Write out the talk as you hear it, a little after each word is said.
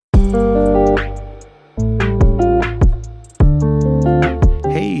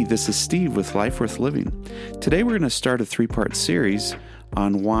this is Steve with Life Worth Living. Today we're going to start a 3-part series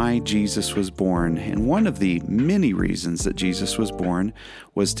on why Jesus was born. And one of the many reasons that Jesus was born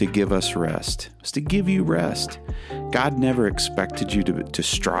was to give us rest. It was to give you rest. God never expected you to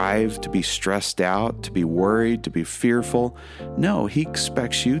strive, to be stressed out, to be worried, to be fearful. No, He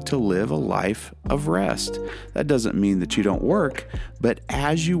expects you to live a life of rest. That doesn't mean that you don't work, but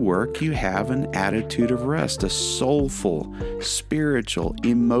as you work, you have an attitude of rest, a soulful, spiritual,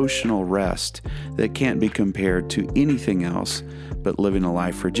 emotional rest that can't be compared to anything else but living a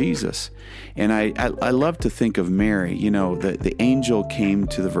life for Jesus. And I love to think of Mary. You know, the angel came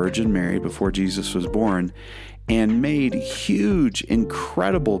to the Virgin Mary before Jesus was born and made huge,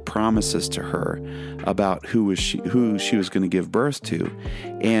 incredible promises to her about who she was going to give birth to.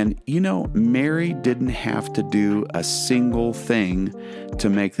 And, you know, Mary didn't have to do a single thing to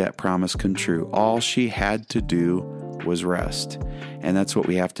make that promise come true. All she had to do was rest. And that's what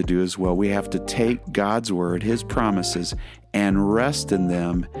we have to do as well. We have to take God's word, His promises, and rest in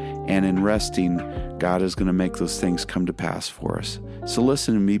them. And in resting, God is going to make those things come to pass for us. So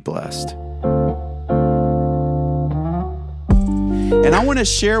listen and be blessed. And I want to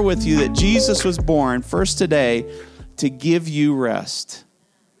share with you that Jesus was born first today to give you rest.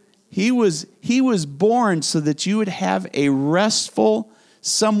 He was born so that you would have a restful,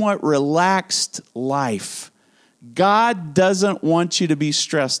 somewhat relaxed life. God doesn't want you to be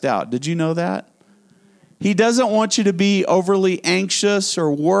stressed out. Did you know that? He doesn't want you to be overly anxious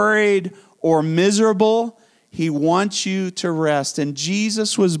or worried or miserable. He wants you to rest. And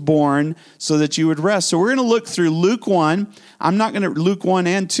Jesus was born so that you would rest. So we're going to look through Luke 1. Luke 1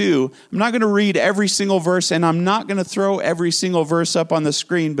 and 2. I'm not going to read every single verse, and I'm not going to throw every single verse up on the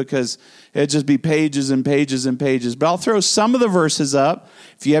screen because it'd just be pages and pages and pages. But I'll throw some of the verses up.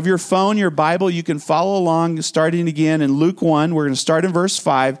 If you have your phone, your Bible, you can follow along, starting again in Luke 1. We're going to start in verse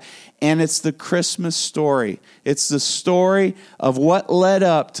 5. And it's the Christmas story. It's the story of what led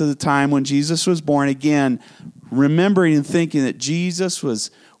up to the time when Jesus was born. Again, remembering and thinking that Jesus was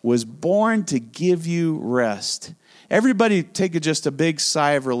born to give you rest. Everybody take just a big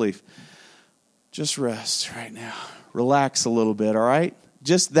sigh of relief. Just rest right now. Relax a little bit, all right?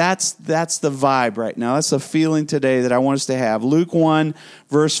 Just that's the vibe right now. That's the feeling today that I want us to have. Luke 1,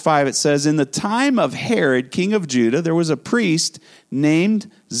 verse 5, it says, "In the time of Herod, king of Judah, there was a priest named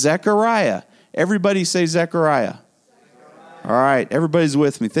Zechariah." Everybody say Zechariah. All right, everybody's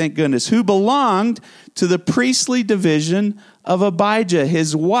with me. Thank goodness. "Who belonged to the priestly division of Abijah,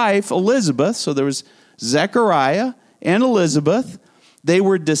 his wife Elizabeth." So there was Zechariah and Elizabeth. They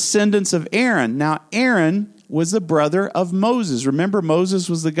were descendants of Aaron. Now, Aaron was the brother of Moses. Remember, Moses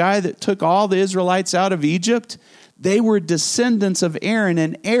was the guy that took all the Israelites out of Egypt. They were descendants of Aaron,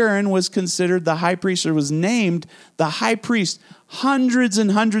 and Aaron was considered the high priest, or was named the high priest hundreds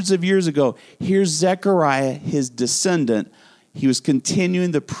and hundreds of years ago. Here's Zechariah, his descendant. He was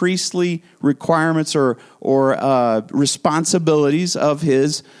continuing the priestly requirements or responsibilities of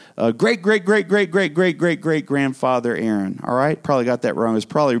his great-great-great-great-great-great-great-grandfather Aaron. All right? Probably got that wrong. There's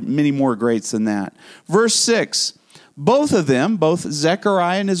probably many more greats than that. Verse 6, both of them, both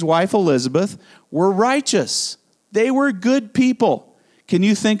Zechariah and his wife Elizabeth, were righteous. They were good people. Can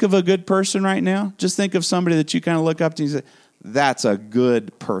you think of a good person right now? Just think of somebody that you kind of look up to and you say, that's a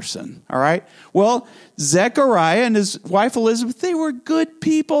good person. All right? Well, Zechariah and his wife Elizabeth, they were good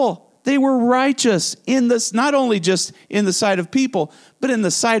people. They were righteous in this, not only just in the sight of people, but in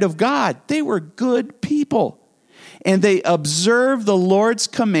the sight of God. They were good people. And they observed the Lord's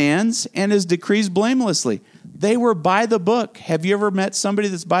commands and His decrees blamelessly. They were by the book. Have you ever met somebody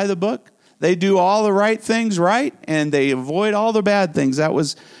that's by the book? They do all the right things right, and they avoid all the bad things. That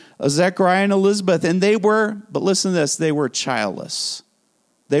was Zechariah and Elizabeth. And they were, but listen to this, they were childless.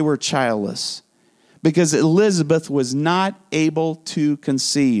 They were childless because Elizabeth was not able to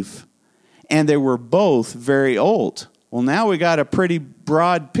conceive. And they were both very old. Well, now we got a pretty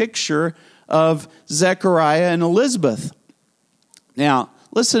broad picture of Zechariah and Elizabeth. Now,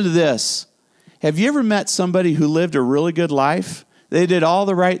 listen to this. Have you ever met somebody who lived a really good life? They did all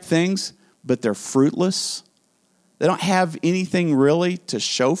the right things, but they're fruitless. They don't have anything really to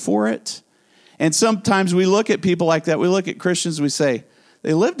show for it. And sometimes we look at people like that. We look at Christians, we say,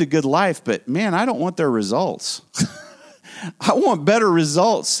 they lived a good life, but man, I don't want their results. I want better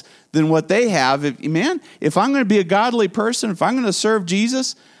results than what they have. If I'm going to be a godly person, if I'm going to serve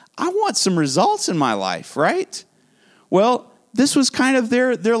Jesus, I want some results in my life, right? Well, this was kind of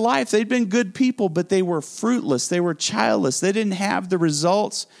their life. They'd been good people, but they were fruitless. They were childless. They didn't have the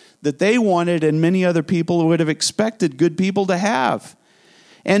results that they wanted and many other people would have expected good people to have.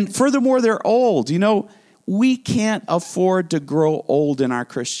 And furthermore, they're old. You know, we can't afford to grow old in our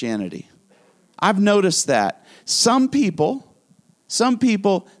Christianity. I've noticed that. Some people,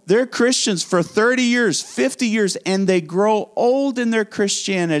 they're Christians for 30 years, 50 years, and they grow old in their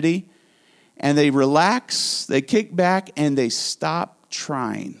Christianity, and they relax, they kick back, and they stop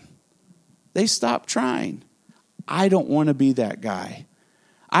trying. They stop trying. I don't want to be that guy.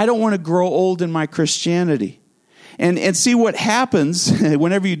 I don't want to grow old in my Christianity. And see what happens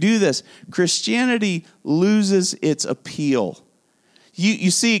whenever you do this. Christianity loses its appeal. You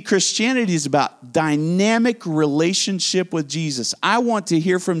see, Christianity is about dynamic relationship with Jesus. I want to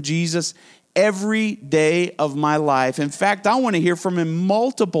hear from Jesus every day of my life. In fact, I want to hear from him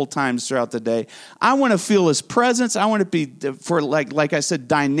multiple times throughout the day. I want to feel his presence. I want to be, for like I said,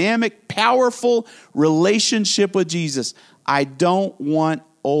 dynamic, powerful relationship with Jesus. I don't want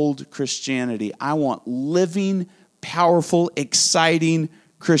old Christianity. I want living, powerful, exciting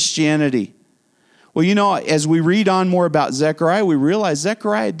Christianity. Well, you know, as we read on more about Zechariah, we realize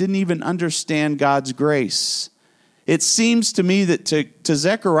Zechariah didn't even understand God's grace. It seems to me that to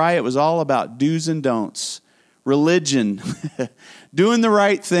Zechariah, it was all about do's and don'ts, religion, doing the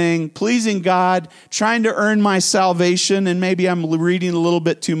right thing, pleasing God, trying to earn my salvation, and maybe I'm reading a little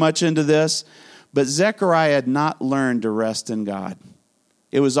bit too much into this, but Zechariah had not learned to rest in God.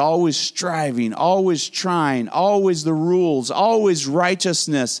 It was always striving, always trying, always the rules, always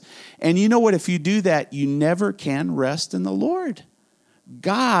righteousness. And you know what? If you do that, you never can rest in the Lord.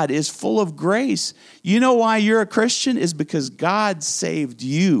 God is full of grace. You know why you're a Christian? Is because God saved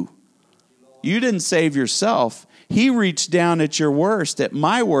you. You didn't save yourself. He reached down at your worst, at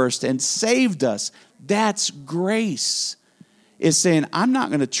my worst, and saved us. That's grace. Is saying, I'm not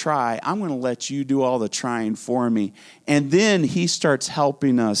going to try. I'm going to let you do all the trying for me. And then he starts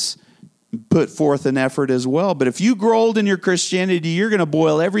helping us put forth an effort as well. But if you grow old in your Christianity, you're going to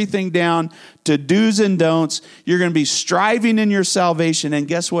boil everything down to do's and don'ts. You're going to be striving in your salvation. And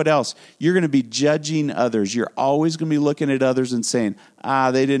guess what else? You're going to be judging others. You're always going to be looking at others and saying,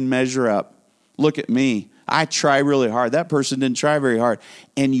 they didn't measure up. Look at me. I try really hard. That person didn't try very hard.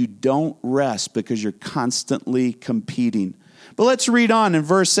 And you don't rest because you're constantly competing. But let's read on in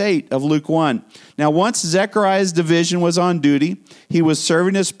verse 8 of Luke 1. Now, once Zechariah's division was on duty, he was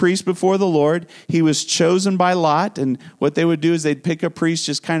serving as priest before the Lord. He was chosen by lot, and what they would do is they'd pick a priest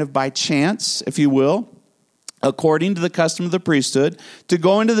just kind of by chance, if you will, according to the custom of the priesthood, to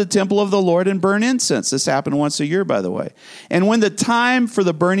go into the temple of the Lord and burn incense. This happened once a year, by the way. And when the time for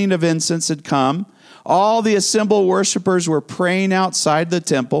the burning of incense had come, all the assembled worshipers were praying outside the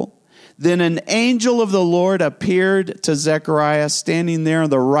temple. Then an angel of the Lord appeared to Zechariah, standing there on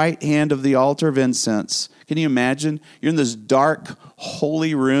the right hand of the altar of incense. Can you imagine? You're in this dark,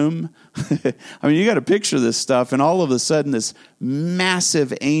 holy room. I mean, you got to picture this stuff, and all of a sudden this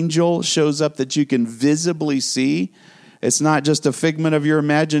massive angel shows up that you can visibly see. It's not just a figment of your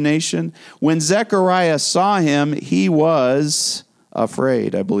imagination. When Zechariah saw him, he was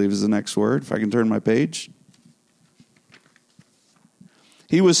afraid, I believe is the next word, if I can turn my page.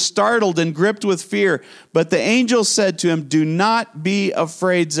 He was startled and gripped with fear. But the angel said to him, "Do not be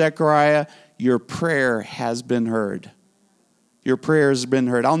afraid, Zechariah. Your prayer has been heard." Your prayer has been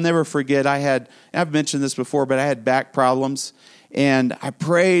heard. I'll never forget, I've mentioned this before, but I had back problems. And I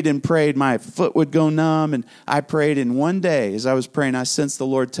prayed and prayed. My foot would go numb. And I prayed. And one day, as I was praying, I sensed the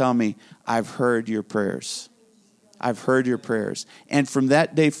Lord tell me, "I've heard your prayers. I've heard your prayers." And from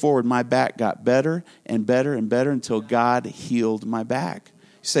that day forward, my back got better and better and better until God healed my back.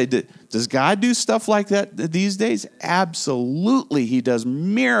 You say, does God do stuff like that these days? Absolutely. He does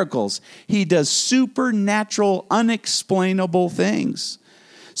miracles. He does supernatural, unexplainable things.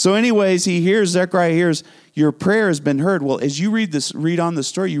 So anyways, Zechariah hears, your prayer has been heard. Well, as you read on the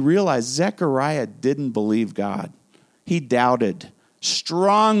story, you realize Zechariah didn't believe God. He doubted,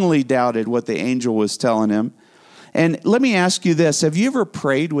 strongly doubted what the angel was telling him. And let me ask you this. Have you ever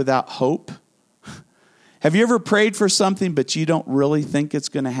prayed without hope? Have you ever prayed for something, but you don't really think it's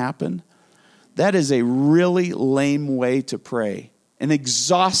going to happen? That is a really lame way to pray, an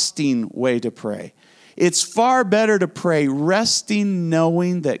exhausting way to pray. It's far better to pray resting,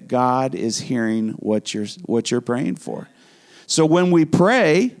 knowing that God is hearing what you're praying for. So when we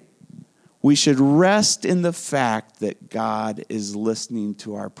pray, we should rest in the fact that God is listening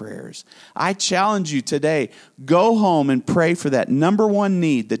to our prayers. I challenge you today, go home and pray for that number one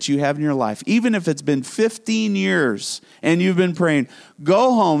need that you have in your life. Even if it's been 15 years and you've been praying,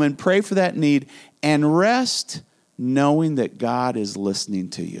 go home and pray for that need and rest knowing that God is listening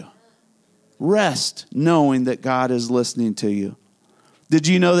to you. Rest knowing that God is listening to you. Did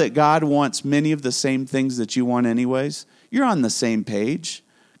you know that God wants many of the same things that you want anyways? You're on the same page.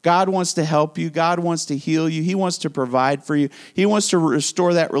 God wants to help you. God wants to heal you. He wants to provide for you. He wants to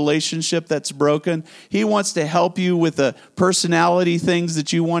restore that relationship that's broken. He wants to help you with the personality things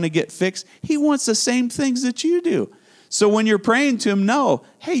that you want to get fixed. He wants the same things that you do. So when you're praying to him, know,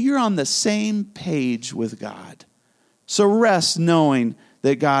 hey, you're on the same page with God. So rest knowing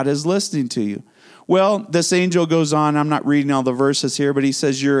that God is listening to you. Well, this angel goes on. I'm not reading all the verses here, but he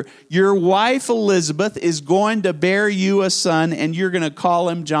says, your wife Elizabeth is going to bear you a son, and you're going to call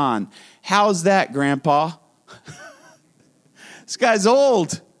him John. How's that, Grandpa? This guy's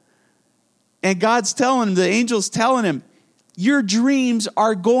old. And God's telling him, the angel's telling him, your dreams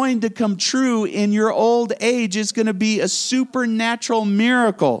are going to come true in your old age. It's going to be a supernatural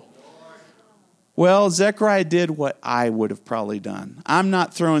miracle. Well, Zechariah did what I would have probably done. I'm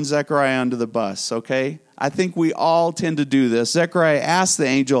not throwing Zechariah under the bus, okay? I think we all tend to do this. Zechariah asked the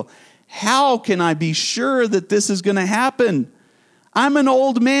angel, how can I be sure that this is going to happen? I'm an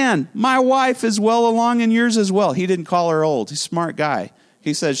old man. My wife is well along in years as well. He didn't call her old. He's a smart guy.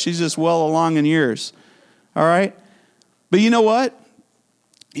 He said she's just well along in years. All right? But you know what?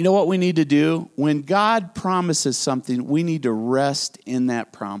 You know what we need to do? When God promises something, we need to rest in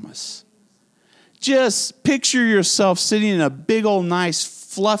that promise. Just picture yourself sitting in a big old nice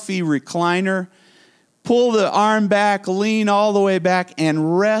fluffy recliner. Pull the arm back, lean all the way back,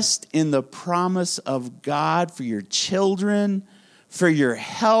 and rest in the promise of God for your children, for your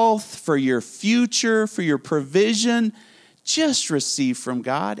health, for your future, for your provision. Just receive from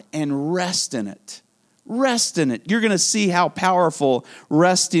God and rest in it. Rest in it. You're going to see how powerful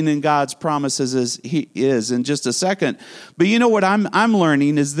resting in God's promises is in just a second. But you know what I'm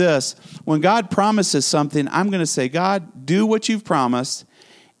learning is this. When God promises something, I'm going to say, God, do what you've promised,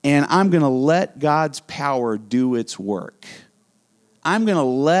 and I'm going to let God's power do its work. I'm going to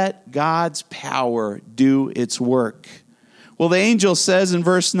let God's power do its work. Well, the angel says in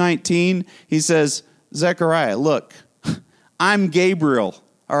verse 19, he says, Zechariah, look, I'm Gabriel,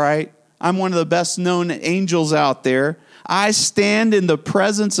 all right? I'm one of the best known angels out there. I stand in the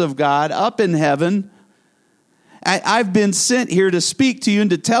presence of God up in heaven. I've been sent here to speak to you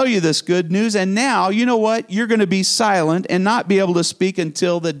and to tell you this good news. And now, you know what? You're going to be silent and not be able to speak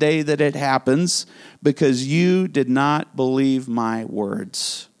until the day that it happens because you did not believe my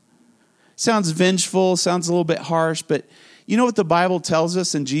words. Sounds vengeful, sounds a little bit harsh, but you know what the Bible tells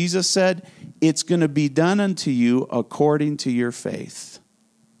us? And Jesus said, it's going to be done unto you according to your faith.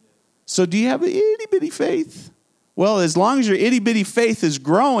 So do you have an itty-bitty faith? Well, as long as your itty-bitty faith is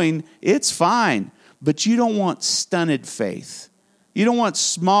growing, it's fine. But you don't want stunted faith. You don't want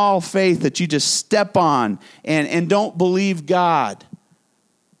small faith that you just step on and don't believe God.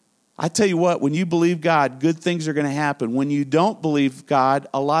 I tell you what, when you believe God, good things are going to happen. When you don't believe God,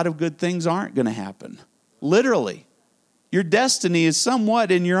 a lot of good things aren't going to happen. Literally. Your destiny is somewhat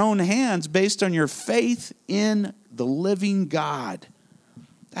in your own hands based on your faith in the living God.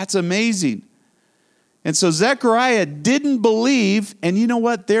 That's amazing. And so Zechariah didn't believe, and you know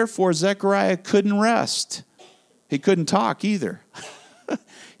what? Therefore, Zechariah couldn't rest. He couldn't talk either.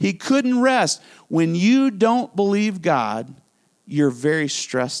 He couldn't rest. When you don't believe God, you're very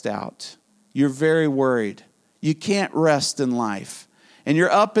stressed out. You're very worried. You can't rest in life. And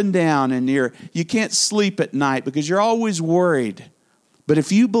you're up and down, and you can't sleep at night because you're always worried. But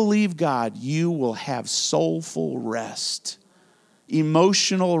if you believe God, you will have soulful rest.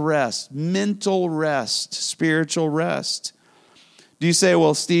 Emotional rest, mental rest, spiritual rest. Do you say,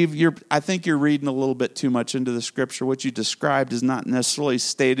 well, Steve, I think you're reading a little bit too much into the scripture. What you described is not necessarily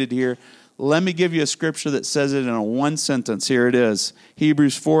stated here. Let me give you a scripture that says it in a one sentence. Here it is.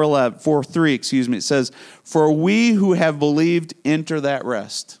 Hebrews 4:3, it says, for we who have believed enter that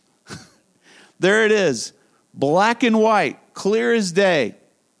rest. There it is. Black and white, clear as day.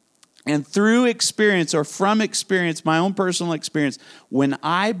 And through experience or from experience, my own personal experience, when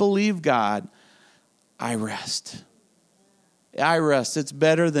I believe God, I rest. I rest. It's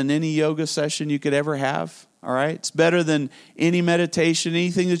better than any yoga session you could ever have. All right? It's better than any meditation,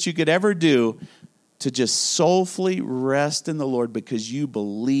 anything that you could ever do to just soulfully rest in the Lord because you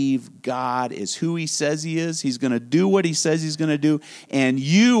believe God is who he says he is. He's going to do what he says he's going to do. And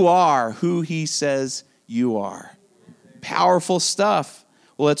you are who he says you are. Powerful stuff.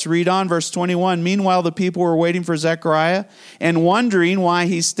 Well, let's read on verse 21. Meanwhile, the people were waiting for Zechariah and wondering why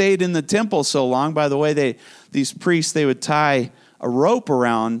he stayed in the temple so long. By the way, these priests, they would tie a rope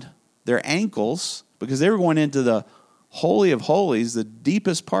around their ankles because they were going into the Holy of Holies, the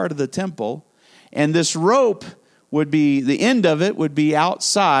deepest part of the temple. And this rope would be, the end of it would be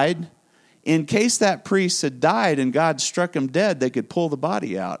outside. In case that priest had died and God struck him dead, they could pull the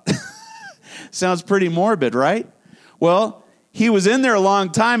body out. Sounds pretty morbid, right? Well, he was in there a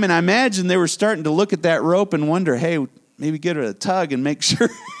long time, and I imagine they were starting to look at that rope and wonder, hey, maybe get her a tug and make sure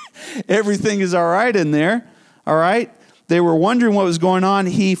everything is all right in there. All right? They were wondering what was going on.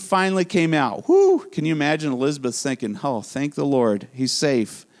 He finally came out. Whew! Can you imagine Elizabeth thinking, oh, thank the Lord, he's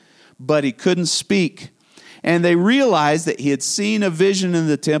safe. But he couldn't speak. And they realized that he had seen a vision in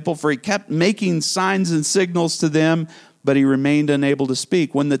the temple, for he kept making signs and signals to them, but he remained unable to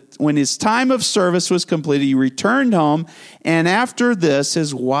speak. When his time of service was completed, he returned home, and after this,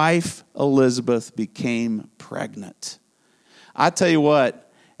 his wife Elizabeth became pregnant. I tell you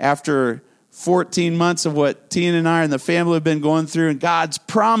what, after 14 months of what Tina and I and the family have been going through, and God's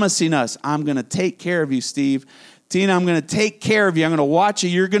promising us, I'm going to take care of you, Steve. Tina, I'm going to take care of you. I'm going to watch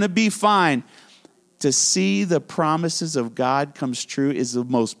you. You're going to be fine. To see the promises of God comes true is the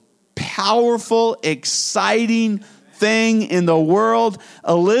most powerful, exciting thing in the world.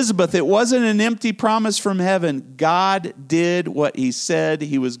 Elizabeth, it wasn't an empty promise from heaven. God did what he said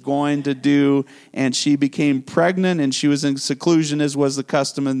he was going to do, and she became pregnant, and she was in seclusion, as was the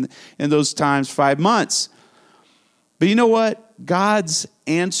custom in those times, 5 months. But you know what? God's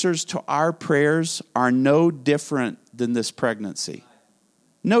answers to our prayers are no different than this pregnancy.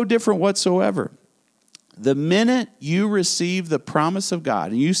 No different whatsoever. The minute you receive the promise of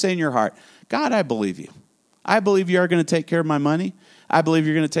God, and you say in your heart, God, I believe you. I believe you are going to take care of my money. I believe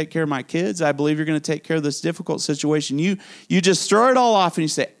you're going to take care of my kids. I believe you're going to take care of this difficult situation. You just throw it all off and you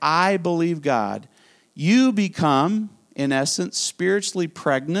say, I believe God. You become, in essence, spiritually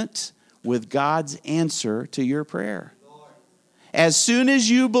pregnant with God's answer to your prayer. As soon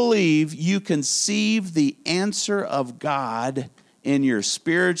as you believe, you conceive the answer of God in your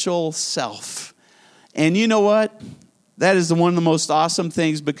spiritual self. And you know what? That is one of the most awesome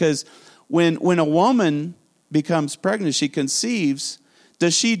things, because when a woman becomes pregnant, she conceives,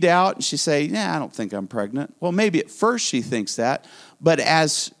 does she doubt and she say, I don't think I'm pregnant? Well, maybe at first she thinks that, but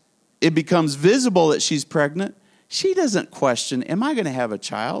as it becomes visible that she's pregnant, she doesn't question, am I going to have a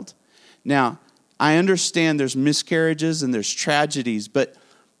child? Now, I understand there's miscarriages and there's tragedies, but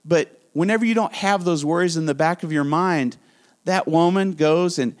whenever you don't have those worries in the back of your mind, that woman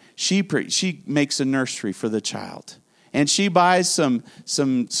goes and she makes a nursery for the child. And she buys some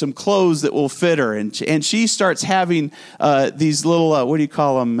clothes that will fit her. And she starts having these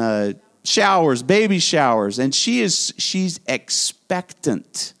little, showers, baby showers. And she's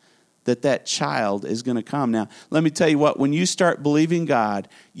expectant that child is going to come. Now, let me tell you what, when you start believing God,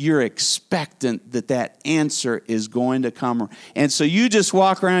 you're expectant that answer is going to come. And so you just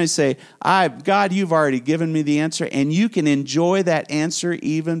walk around and say, God, you've already given me the answer. And you can enjoy that answer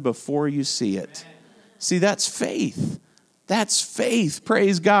even before you see it. See, that's faith. That's faith.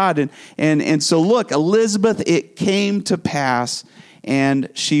 Praise God. And so look, Elizabeth, it came to pass, and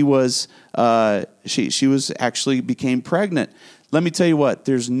she was actually became pregnant. Let me tell you what,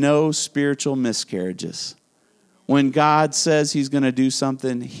 there's no spiritual miscarriages. When God says he's going to do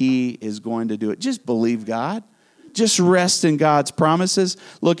something, he is going to do it. Just believe God. Just rest in God's promises.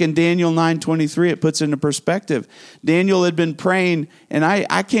 Look in Daniel 9:23, it puts it into perspective. Daniel had been praying, and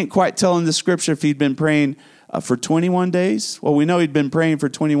I can't quite tell in the scripture if he'd been praying for 21 days. Well, we know he'd been praying for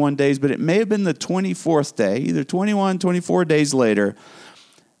 21 days, but it may have been the 24th day, either 21, 24 days later.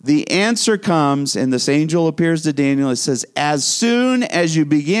 The answer comes, and this angel appears to Daniel. It says, as soon as you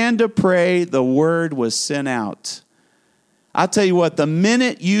began to pray, the word was sent out. I'll tell you what, the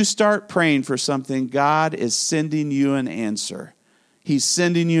minute you start praying for something, God is sending you an answer. He's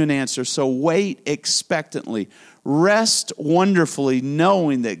sending you an answer. So wait expectantly. Rest wonderfully,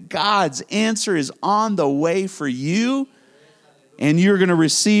 knowing that God's answer is on the way for you, and you're going to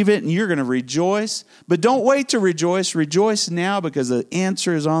receive it, and you're going to rejoice. But don't wait to rejoice. Rejoice now, because the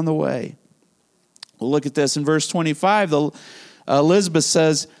answer is on the way. We'll look at this in verse 25. Elizabeth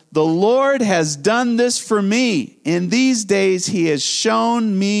says, the Lord has done this for me. In these days he has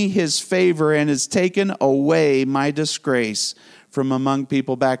shown me his favor and has taken away my disgrace from among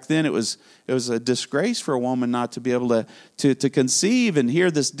people. Back then it was a disgrace for a woman not to be able to conceive. And here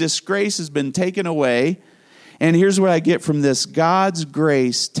this disgrace has been taken away. And here's what I get from this. God's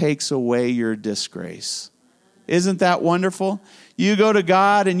grace takes away your disgrace. Isn't that wonderful? You go to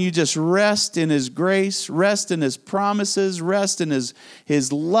God and you just rest in his grace, rest in his promises, rest in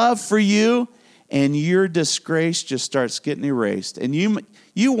his love for you, and your disgrace just starts getting erased. And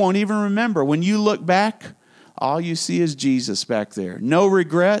you won't even remember. When you look back, all you see is Jesus back there. No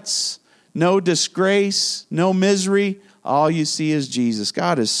regrets, no disgrace, no misery. All you see is Jesus.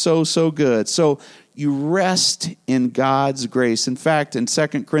 God is so, so good. So you rest in God's grace. In fact, in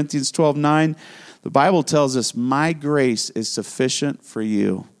 2 Corinthians 12:9, the Bible tells us, my grace is sufficient for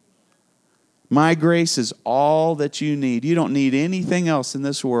you. My grace is all that you need. You don't need anything else in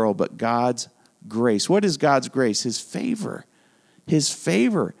this world but God's grace. What is God's grace? His favor. His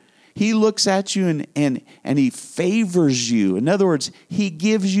favor. He looks at you and he favors you. In other words, he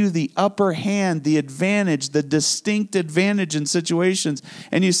gives you the upper hand, the advantage, the distinct advantage in situations.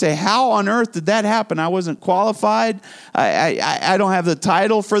 And you say, how on earth did that happen? I wasn't qualified. I don't have the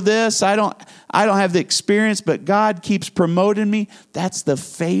title for this. I don't have the experience, but God keeps promoting me. That's the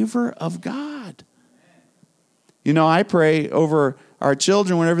favor of God. You know, I pray over our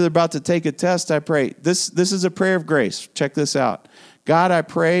children whenever they're about to take a test. I pray. This is a prayer of grace. Check this out. God, I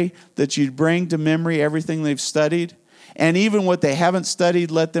pray that you'd bring to memory everything they've studied, and even what they haven't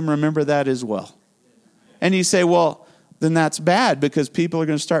studied, let them remember that as well. And you say, well, then that's bad because people are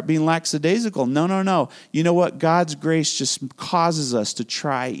going to start being lackadaisical. No. You know what? God's grace just causes us to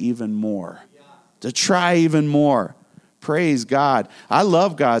try even more. To try even more. Praise God. I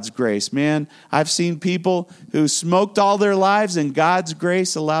love God's grace, man. I've seen people who smoked all their lives and God's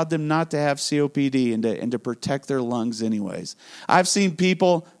grace allowed them not to have COPD and to protect their lungs anyways. I've seen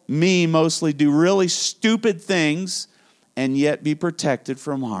people, me mostly, do really stupid things and yet be protected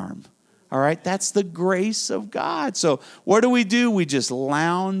from harm. All right, that's the grace of God. So what do? We just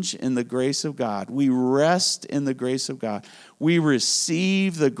lounge in the grace of God. We rest in the grace of God. We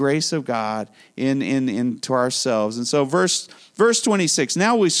receive the grace of God into ourselves. And so verse 26,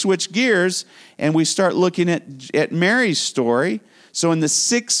 now we switch gears and we start looking at Mary's story. So in the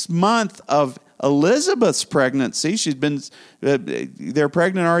 6th month of Elizabeth's pregnancy, they're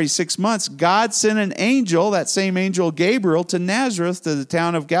pregnant already 6 months, God sent an angel, that same angel Gabriel, to Nazareth, to the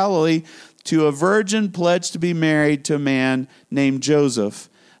town of Galilee, to a virgin pledged to be married to a man named Joseph,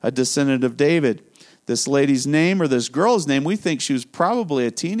 a descendant of David. This lady's name, or this girl's name, we think she was probably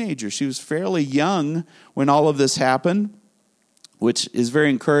a teenager. She was fairly young when all of this happened, which is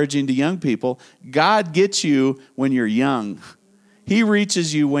very encouraging to young people. God gets you when you're young. He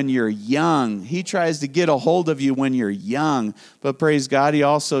reaches you when you're young. He tries to get a hold of you when you're young. But praise God, he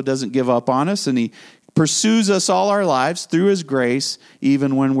also doesn't give up on us, and he pursues us all our lives through his grace,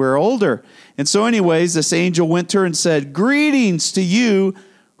 even when we're older. And so anyways, this angel went to her and said, greetings to you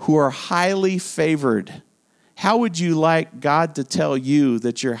who are highly favored. How would you like God to tell you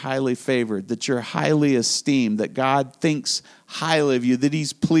that you're highly favored, that you're highly esteemed, that God thinks highly of you, that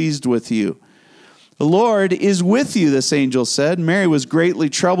he's pleased with you? The Lord is with you, this angel said. Mary was greatly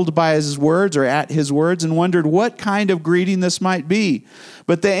troubled by his words, or at his words, and wondered what kind of greeting this might be.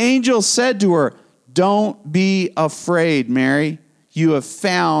 But the angel said to her, don't be afraid, Mary. You have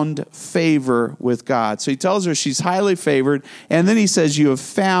found favor with God. So he tells her she's highly favored, and then he says you have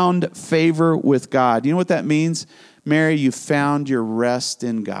found favor with God. You know what that means? Mary, you found your rest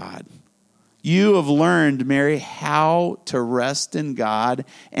in God. You have learned, Mary, how to rest in God.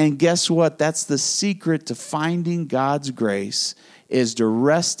 And guess what? That's the secret to finding God's grace, is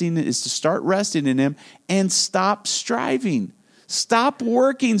to start resting in him and stop striving. Stop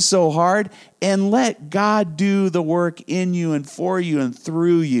working so hard and let God do the work in you and for you and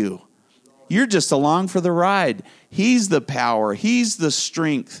through you. You're just along for the ride. He's the power. He's the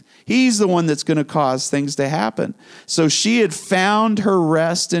strength. He's the one that's going to cause things to happen. So she had found her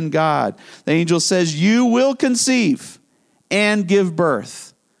rest in God. The angel says, you will conceive and give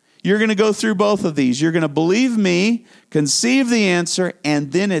birth. You're going to go through both of these. You're going to believe me, conceive the answer,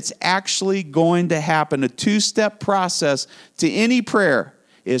 and then it's actually going to happen. A 2-step process to any prayer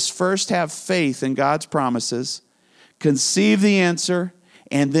is first have faith in God's promises, conceive the answer,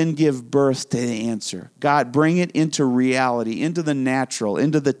 and then give birth to the answer. God, bring it into reality, into the natural,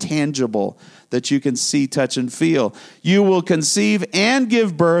 into the tangible that you can see, touch, and feel. You will conceive and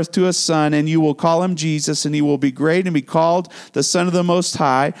give birth to a son, and you will call him Jesus, and he will be great and be called the Son of the Most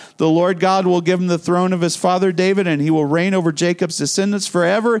High. The Lord God will give him the throne of his father David, and he will reign over Jacob's descendants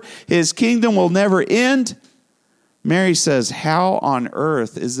forever. His kingdom will never end. Mary says, how on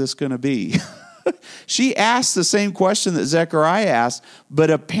earth is this going to be? She asked the same question that Zechariah asked,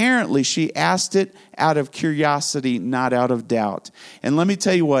 but apparently she asked it out of curiosity, not out of doubt. And let me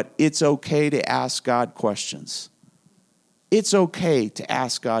tell you what, it's okay to ask God questions. It's okay to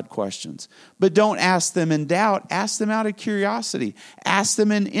ask God questions, but don't ask them in doubt. Ask them out of curiosity. Ask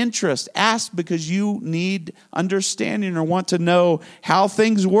them in interest. Ask because you need understanding or want to know how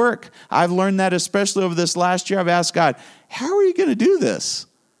things work. I've learned that especially over this last year. I've asked God, how are you going to do this?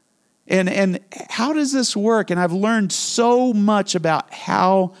 And how does this work? And I've learned so much about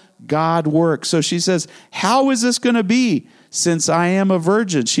how God works. So she says, how is this going to be since I am a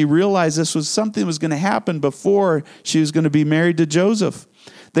virgin? She realized this was something that was going to happen before she was going to be married to Joseph.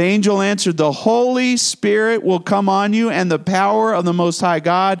 The angel answered, the Holy Spirit will come on you, and the power of the Most High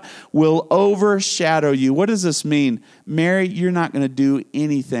God will overshadow you. What does this mean? Mary, you're not going to do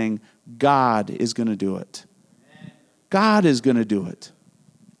anything. God is going to do it. God is going to do it.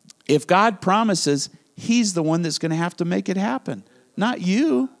 If God promises, he's the one that's going to have to make it happen, not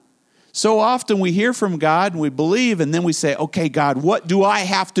you. So often we hear from God and we believe, and then we say, okay, God, what do I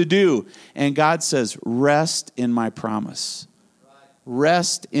have to do? And God says, rest in my promise.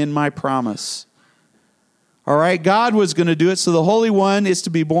 Rest in my promise. All right, God was going to do it. So the Holy One is to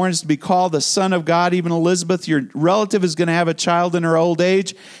be born, is to be called the Son of God. Even Elizabeth, your relative, is going to have a child in her old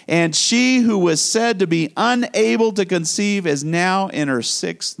age. And she who was said to be unable to conceive is now in her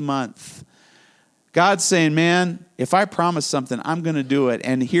 6th month. God's saying, man, if I promise something, I'm going to do it.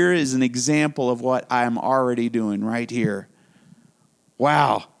 And here is an example of what I'm already doing right here.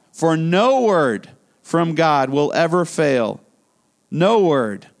 Wow. For no word from God will ever fail. No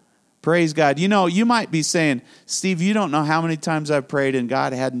word. Praise God. You know, you might be saying, Steve, you don't know how many times I've prayed and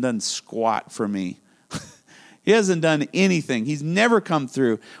God hadn't done squat for me. He hasn't done anything. He's never come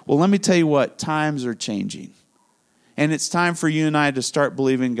through. Well, let me tell you what, times are changing. And it's time for you and I to start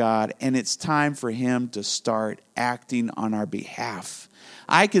believing God, and it's time for him to start acting on our behalf.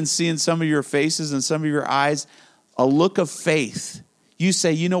 I can see in some of your faces and some of your eyes a look of faith. You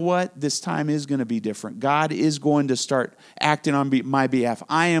say, you know what? This time is going to be different. God is going to start acting on my behalf.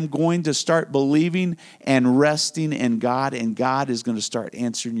 I am going to start believing and resting in God, and God is going to start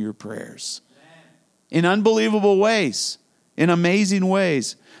answering your prayers in unbelievable ways, in amazing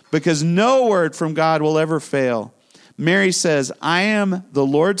ways, because no word from God will ever fail. Mary says, I am the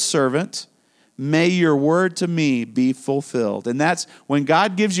Lord's servant. May your word to me be fulfilled. And that's when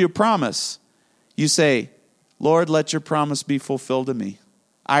God gives you a promise, you say, Lord, let your promise be fulfilled to me.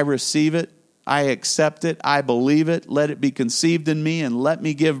 I receive it. I accept it. I believe it. Let it be conceived in me, and let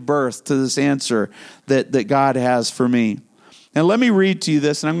me give birth to this answer that God has for me. Now, let me read to you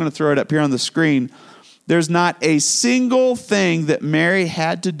this, and I'm going to throw it up here on the screen. There's not a single thing that Mary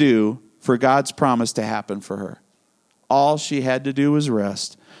had to do for God's promise to happen for her. All she had to do was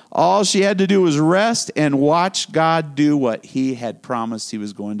rest. All she had to do was rest and watch God do what he had promised he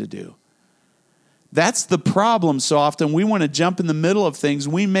was going to do. That's the problem so often. We want to jump in the middle of things.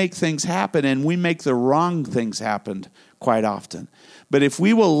 We make things happen, and we make the wrong things happen quite often. But if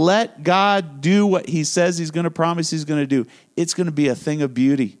we will let God do what he says he's going to promise he's going to do, it's going to be a thing of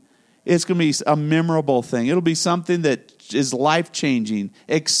beauty. It's going to be a memorable thing. It'll be something that is life-changing,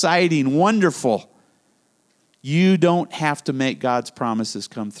 exciting, wonderful. You don't have to make God's promises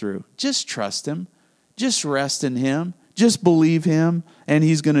come through. Just trust him. Just rest in him. Just believe him, and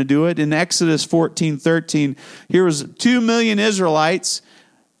he's going to do it. In Exodus 14:13, here was 2 million Israelites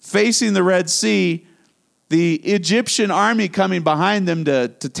facing the Red Sea, the Egyptian army coming behind them to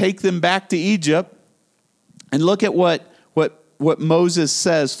take them back to Egypt. And look at what Moses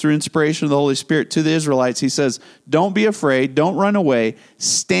says through inspiration of the Holy Spirit to the Israelites. He says, don't be afraid, don't run away,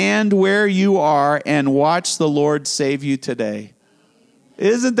 stand where you are and watch the Lord save you today.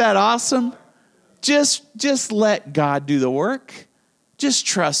 Isn't that awesome? Just let God do the work. Just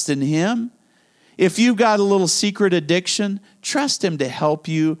trust in him. If you've got a little secret addiction, trust him to help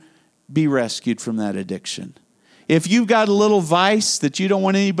you be rescued from that addiction. If you've got a little vice that you don't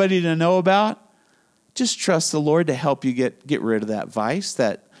want anybody to know about, just trust the Lord to help you get rid of that vice,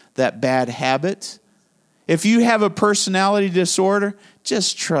 that bad habit. If you have a personality disorder,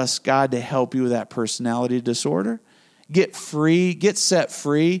 just trust God to help you with that personality disorder. Get free, get set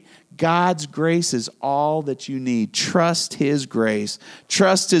free. God's grace is all that you need. Trust his grace.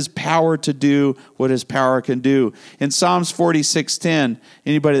 Trust his power to do what his power can do. In Psalms 46:10,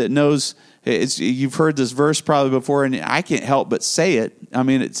 anybody that knows, you've heard this verse probably before, and I can't help but say it. I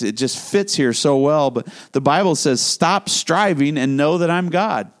mean, it just fits here so well. But the Bible says, stop striving and know that I'm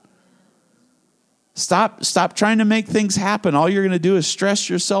God. Stop trying to make things happen. All you're going to do is stress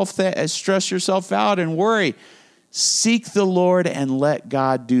yourself out and worry. Seek the Lord and let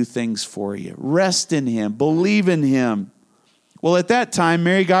God do things for you. Rest in him. Believe in him. Well, at that time,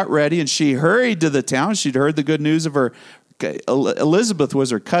 Mary got ready, and she hurried to the town. She'd heard the good news of her. Elizabeth was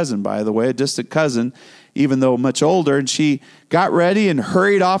her cousin, by the way, a distant cousin, even though much older. And she got ready and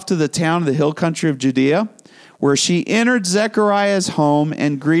hurried off to the town of the hill country of Judea, where she entered Zechariah's home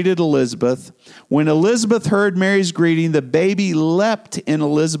and greeted Elizabeth. When Elizabeth heard Mary's greeting, the baby leapt in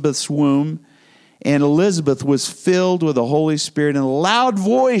Elizabeth's womb, and Elizabeth was filled with the Holy Spirit. In a loud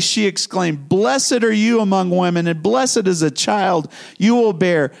voice, she exclaimed, "Blessed are you among women, and blessed is the child you will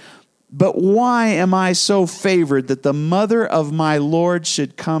bear. But why am I so favored that the mother of my Lord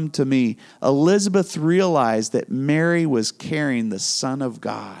should come to me? Elizabeth realized that Mary was carrying the Son of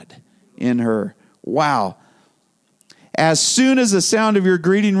God in her. Wow. As soon as the sound of your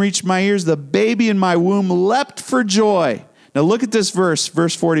greeting reached my ears, the baby in my womb leapt for joy. Now look at this verse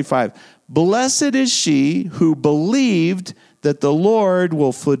 45. Blessed is she who believed that the Lord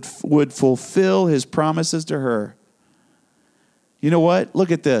would fulfill his promises to her. You know what?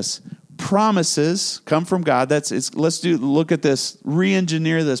 Look at this. Promises come from God. Look at this,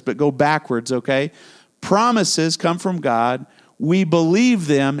 re-engineer this, but go backwards, okay? Promises come from God. We believe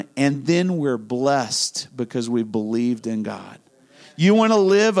them, and then we're blessed because we believed in God. You want to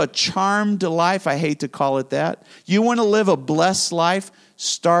live a charmed life? I hate to call it that. You want to live a blessed life?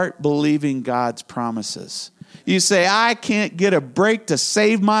 Start believing God's promises. You say, I can't get a break to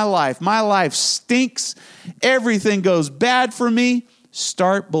save my life. My life stinks. Everything goes bad for me.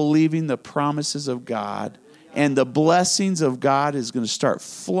 Start believing the promises of God, and the blessings of God is going to start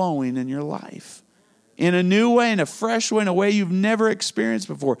flowing in your life in a new way, in a fresh way, in a way you've never experienced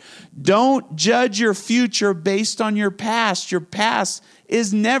before. Don't judge your future based on your past. Your past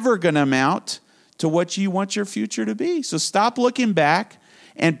is never going to amount to what you want your future to be. So stop looking back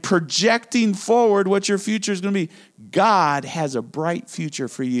and projecting forward what your future is going to be. God has a bright future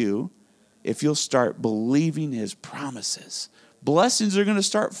for you if you'll start believing his promises. Blessings are going to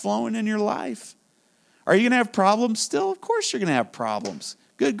start flowing in your life. Are you going to have problems still? Of course you're going to have problems.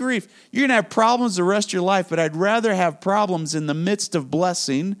 Good grief. You're going to have problems the rest of your life, but I'd rather have problems in the midst of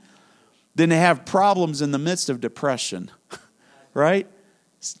blessing than to have problems in the midst of depression. Right?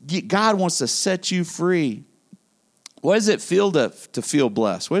 God wants to set you free. What does it feel to feel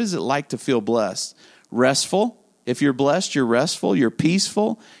blessed? What is it like to feel blessed? Restful. If you're blessed, you're restful, you're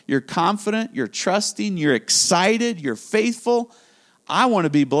peaceful, you're confident, you're trusting, you're excited, you're faithful. I want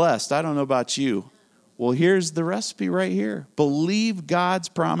to be blessed. I don't know about you. Well, here's the recipe right here. Believe God's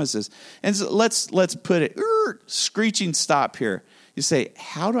promises. And so let's put it, screeching stop here. You say,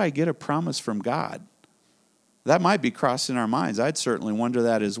 how do I get a promise from God? That might be crossing our minds. I'd certainly wonder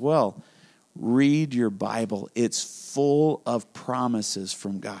that as well. Read your Bible. It's full of promises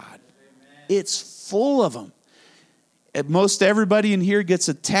from God. Amen. It's full of them. Most everybody in here gets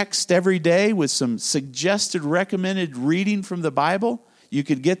a text every day with some suggested recommended reading from the Bible. You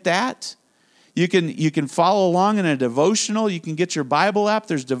could get that. You can follow along in a devotional. You can get your Bible app.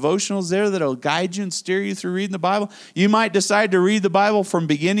 There's devotionals there that will guide you and steer you through reading the Bible. You might decide to read the Bible from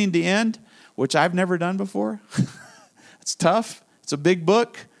beginning to end, which I've never done before. It's tough. It's a big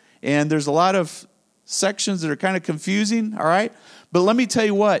book, and there's a lot of sections that are kind of confusing, all right? But let me tell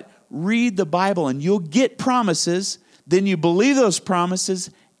you what. Read the Bible, and you'll get promises. Then you believe those promises,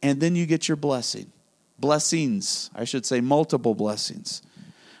 and then you get your blessing. Blessings, I should say, multiple blessings.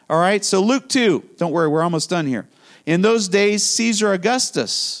 All right, so Luke 2. Don't worry, we're almost done here. In those days, Caesar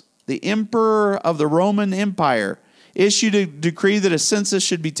Augustus, the emperor of the Roman Empire, issued a decree that a census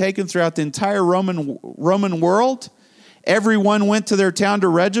should be taken throughout the entire Roman world. Everyone went to their town to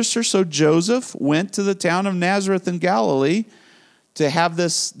register, so Joseph went to the town of Nazareth in Galilee to have the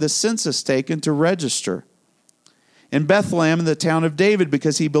census taken to register. In Bethlehem, in the town of David,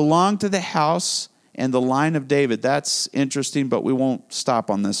 because he belonged to the house and the line of David. That's interesting, but we won't stop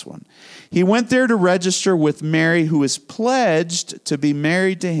on this one. He went there to register with Mary, who was pledged to be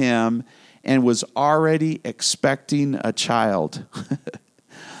married to him and was already expecting a child.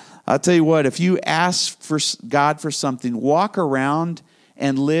 I'll tell you what, if you ask for God for something, walk around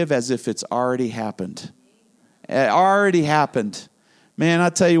and live as if it's already happened. It already happened. Man,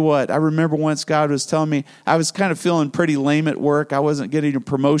 I'll tell you what, I remember once God was telling me, I was kind of feeling pretty lame at work. I wasn't getting a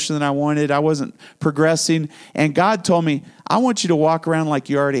promotion that I wanted. I wasn't progressing. And God told me, I want you to walk around like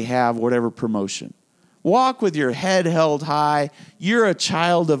you already have whatever promotion. Walk with your head held high. You're a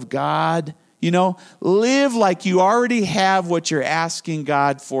child of God. You know, live like you already have what you're asking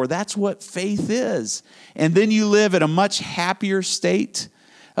God for. That's what faith is. And then you live at a much happier state,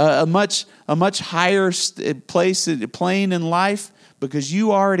 a much higher plane in life, because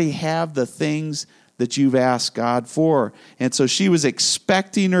you already have the things that you've asked God for. And so she was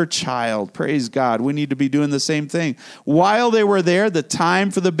expecting her child. Praise God. We need to be doing the same thing. While they were there, the time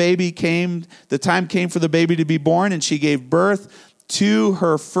came for the baby to be born, and she gave birth to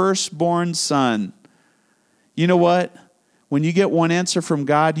her firstborn son. You know what? When you get one answer from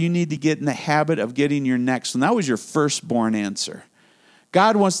God, you need to get in the habit of getting your next one. That was your firstborn answer.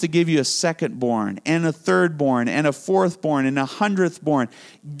 God wants to give you a secondborn and a thirdborn and a fourthborn and 100th born.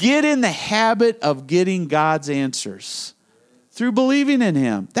 Get in the habit of getting God's answers through believing in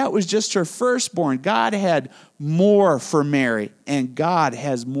him. That was just her firstborn. God had more for Mary, and God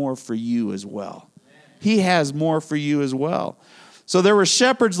has more for you as well. He has more for you as well. So there were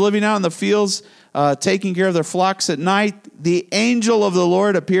shepherds living out in the fields, taking care of their flocks at night. The angel of the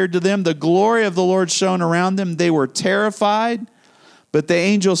Lord appeared to them. The glory of the Lord shone around them. They were terrified. But the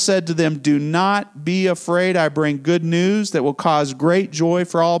angel said to them, do not be afraid. I bring good news that will cause great joy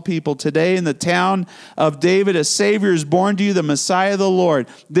for all people. Today in the town of David, a Savior is born to you, the Messiah, the Lord.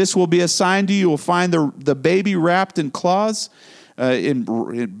 This will be a sign to you. You will find the baby wrapped in cloths,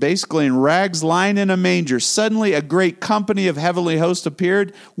 basically in rags, lying in a manger. Suddenly a great company of heavenly hosts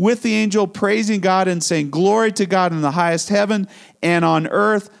appeared with the angel, praising God and saying, glory to God in the highest heaven, and on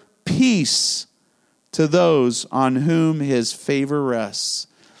earth peace to those on whom his favor rests.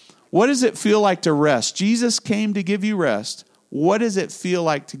 What does it feel like to rest? Jesus came to give you rest. What does it feel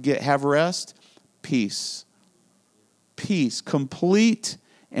like to have rest? Peace. Peace. Complete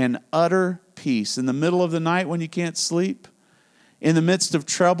and utter peace. In the middle of the night when you can't sleep, in the midst of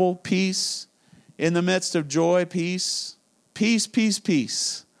trouble, peace. In the midst of joy, peace. Peace, peace,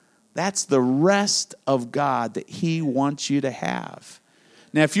 peace. That's the rest of God that he wants you to have.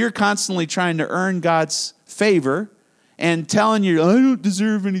 Now, if you're constantly trying to earn God's favor and telling you, I don't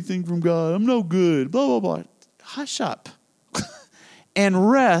deserve anything from God, I'm no good, blah, blah, blah, hush up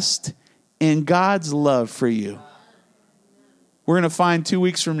and rest in God's love for you. We're going to find 2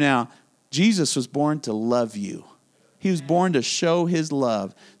 weeks from now, Jesus was born to love you. He was born to show his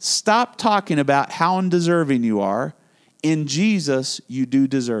love. Stop talking about how undeserving you are. In Jesus, you do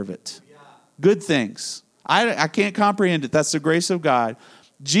deserve it. Good things. I can't comprehend it. That's the grace of God.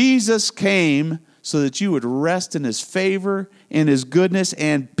 Jesus came so that you would rest in his favor, in his goodness,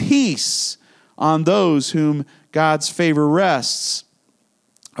 and peace on those whom God's favor rests.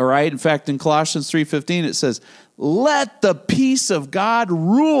 All right? In fact, in Colossians 3:15, it says, let the peace of God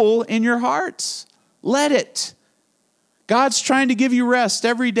rule in your hearts. Let it. God's trying to give you rest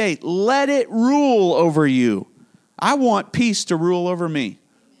every day. Let it rule over you. I want peace to rule over me.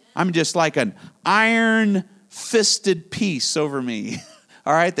 I'm just like an iron-fisted peace over me.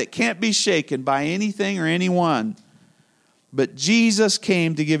 All right, that can't be shaken by anything or anyone. But Jesus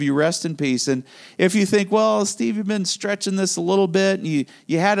came to give you rest and peace. And if you think, well, Steve, you've been stretching this a little bit, and you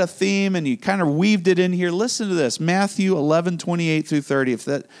had a theme, and you kind of weaved it in here, listen to this. Matthew 11:28 through 30. If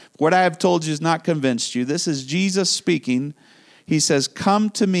what I have told you has not convinced you, this is Jesus speaking. He says, come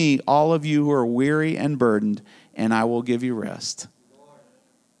to me, all of you who are weary and burdened, and I will give you rest.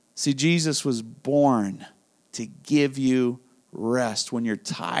 See, Jesus was born to give you rest when you're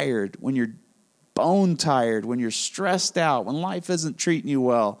tired, when you're bone tired, when you're stressed out, when life isn't treating you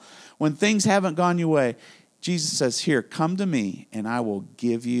well, when things haven't gone your way. Jesus says, here, come to me and I will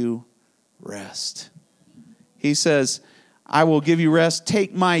give you rest. He says, I will give you rest.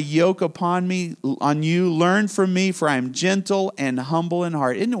 Take my yoke on you. Learn from me, for I am gentle and humble in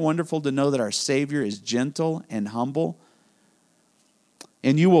heart. Isn't it wonderful to know that our Savior is gentle and humble?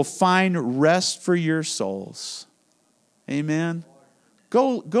 And you will find rest for your souls. Amen.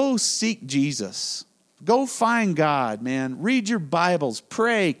 Go seek Jesus. Go find God, man. Read your Bibles.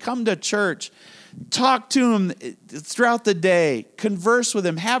 Pray. Come to church. Talk to him throughout the day. Converse with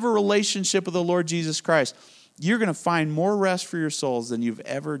him. Have a relationship with the Lord Jesus Christ. You're going to find more rest for your souls than you've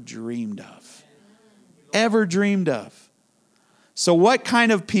ever dreamed of. Ever dreamed of. So what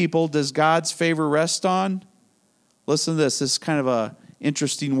kind of people does God's favor rest on? Listen to this. This is kind of a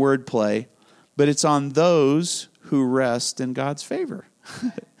interesting wordplay, but it's on those who rest in God's favor.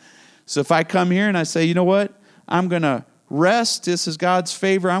 So if I come here and I say, you know what? I'm going to rest. This is God's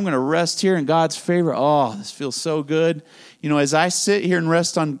favor. I'm going to rest here in God's favor. Oh, this feels so good. You know, as I sit here and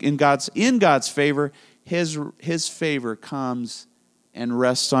rest in God's favor, His favor comes and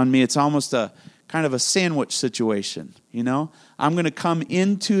rests on me. It's almost a kind of a sandwich situation, you know? I'm going to come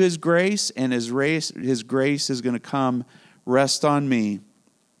into His grace, and His grace is going to come rest on me.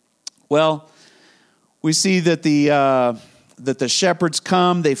 Well, we see that the shepherds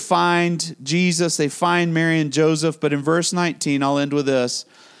come, they find Jesus, they find Mary and Joseph, but in verse 19, I'll end with this.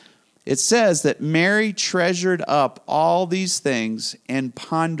 It says that Mary treasured up all these things and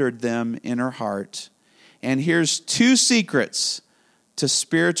pondered them in her heart. And here's two secrets to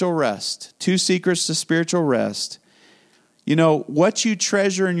spiritual rest. Two secrets to spiritual rest. You know, what you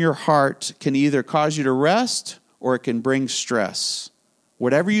treasure in your heart can either cause you to rest or it can bring stress.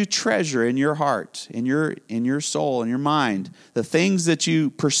 Whatever you treasure in your heart, in your soul, in your mind, the things that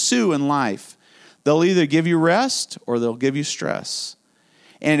you pursue in life, they'll either give you rest or they'll give you stress.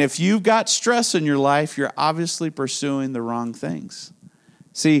 And if you've got stress in your life, you're obviously pursuing the wrong things.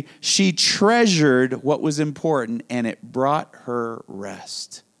 See, she treasured what was important, and it brought her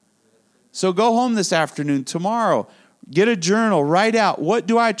rest. So go home this afternoon, tomorrow, get a journal, write out, what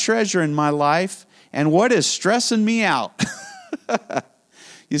do I treasure in my life, and what is stressing me out?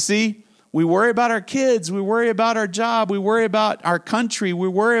 You see, we worry about our kids, we worry about our job, we worry about our country, we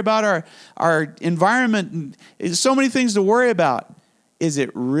worry about our environment. There's so many things to worry about. Is it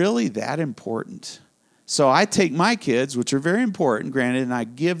really that important? So I take my kids, which are very important, granted, and I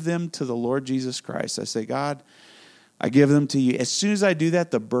give them to the Lord Jesus Christ. I say, God, I give them to you. As soon as I do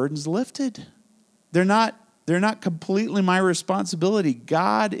that, the burden's lifted. They're not completely my responsibility.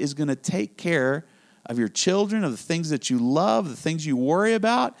 God is going to take care of your children, of the things that you love, the things you worry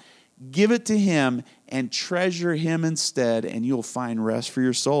about. Give it to him and treasure him instead, and you'll find rest for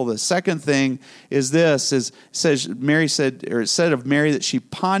your soul. The second thing is this: it said of Mary that she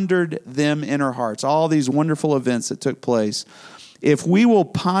pondered them in her hearts. All these wonderful events that took place. If we will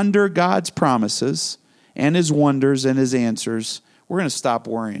ponder God's promises and his wonders and his answers, we're going to stop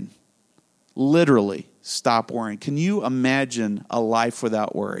worrying. Literally stop worrying. Can you imagine a life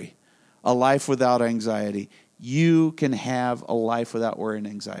without worry? A life without anxiety? You can have a life without worry and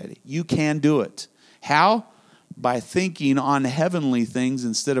anxiety. You can do it. How? By thinking on heavenly things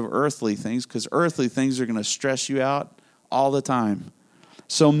instead of earthly things, because earthly things are going to stress you out all the time.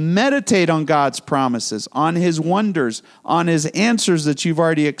 So meditate on God's promises, on his wonders, on his answers that you've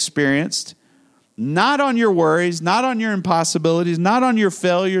already experienced, not on your worries, not on your impossibilities, not on your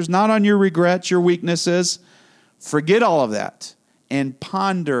failures, not on your regrets, your weaknesses. Forget all of that and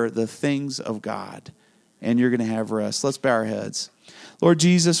ponder the things of God. And you're going to have rest. Let's bow our heads. Lord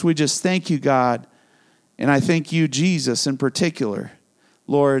Jesus, we just thank you, God. And I thank you, Jesus, in particular.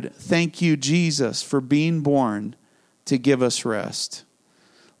 Lord, thank you, Jesus, for being born to give us rest.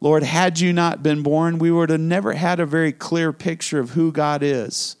 Lord, had you not been born, we would have never had a very clear picture of who God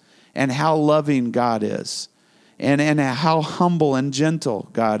is and how loving God is and how humble and gentle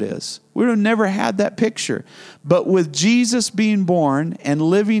God is. We would have never had that picture. But with Jesus being born and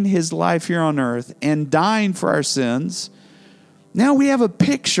living his life here on earth and dying for our sins, now we have a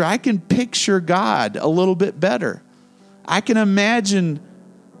picture. I can picture God a little bit better. I can imagine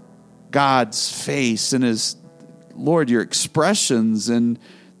God's face and his, Lord, your expressions and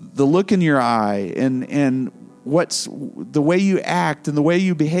the look in your eye and what's the way you act and the way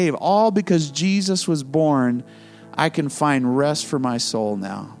you behave, all because Jesus was born. I can find rest for my soul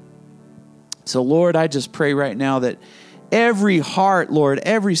now. So, Lord, I just pray right now that every heart, Lord,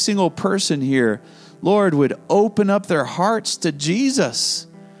 every single person here, Lord, would open up their hearts to Jesus,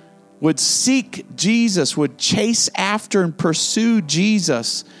 would seek Jesus, would chase after and pursue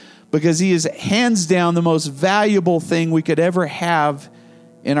Jesus, because he is hands down the most valuable thing we could ever have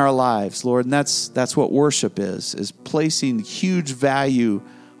in our lives, Lord. And that's what worship is placing huge value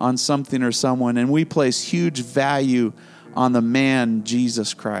on something or someone. And we place huge value on the man,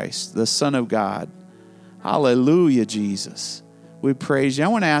 Jesus Christ, the Son of God. Hallelujah, Jesus. We praise you. I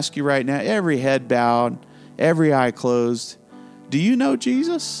want to ask you right now, every head bowed, every eye closed. Do you know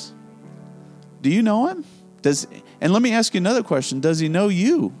Jesus? Do you know him? And let me ask you another question. Does he know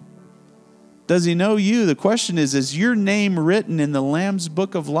you? Does he know you? The question is your name written in the Lamb's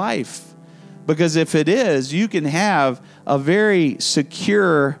Book of Life? Because if it is, you can have a very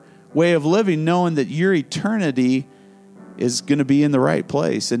secure way of living, knowing that your eternity is going to be in the right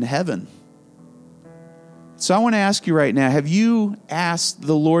place, in heaven. So I want to ask you right now, have you asked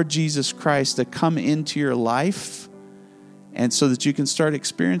the Lord Jesus Christ to come into your life, and so that you can start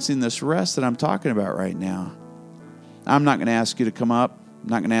experiencing this rest that I'm talking about right now? I'm not going to ask you to come up. I'm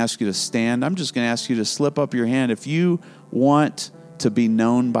not going to ask you to stand. I'm just going to ask you to slip up your hand. If you want to be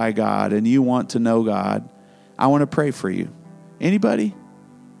known by God and you want to know God, I want to pray for you. Anybody?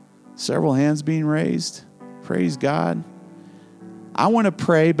 Several hands being raised. Praise God. I want to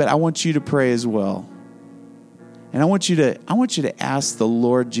pray, but I want you to pray as well. And I want you to ask the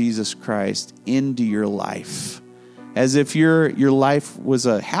Lord Jesus Christ into your life, as if your life was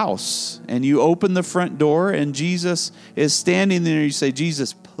a house and you open the front door and Jesus is standing there. You say,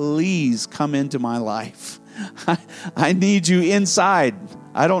 Jesus, please come into my life. I need you inside.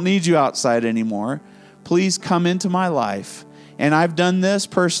 I don't need you outside anymore. Please come into my life. And I've done this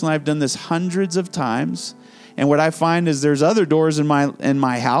personally. I've done this hundreds of times. And what I find is there's other doors in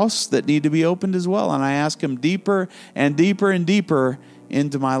my house that need to be opened as well. And I ask him deeper and deeper and deeper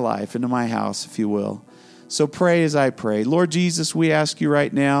into my life, into my house, if you will. So pray as I pray. Lord Jesus, we ask you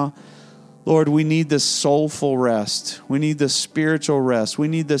right now, Lord, we need this soulful rest. We need this spiritual rest. We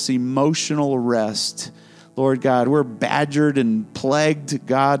need this emotional rest. Lord God, we're badgered and plagued,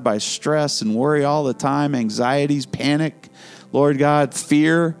 God, by stress and worry all the time, anxieties, panic. Lord God,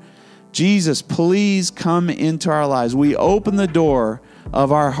 fear. Jesus, please come into our lives. We open the door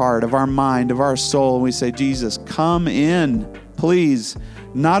of our heart, of our mind, of our soul, and we say, Jesus, come in, please,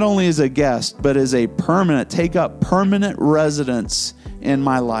 not only as a guest, but as a take up permanent residence in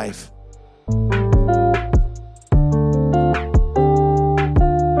my life.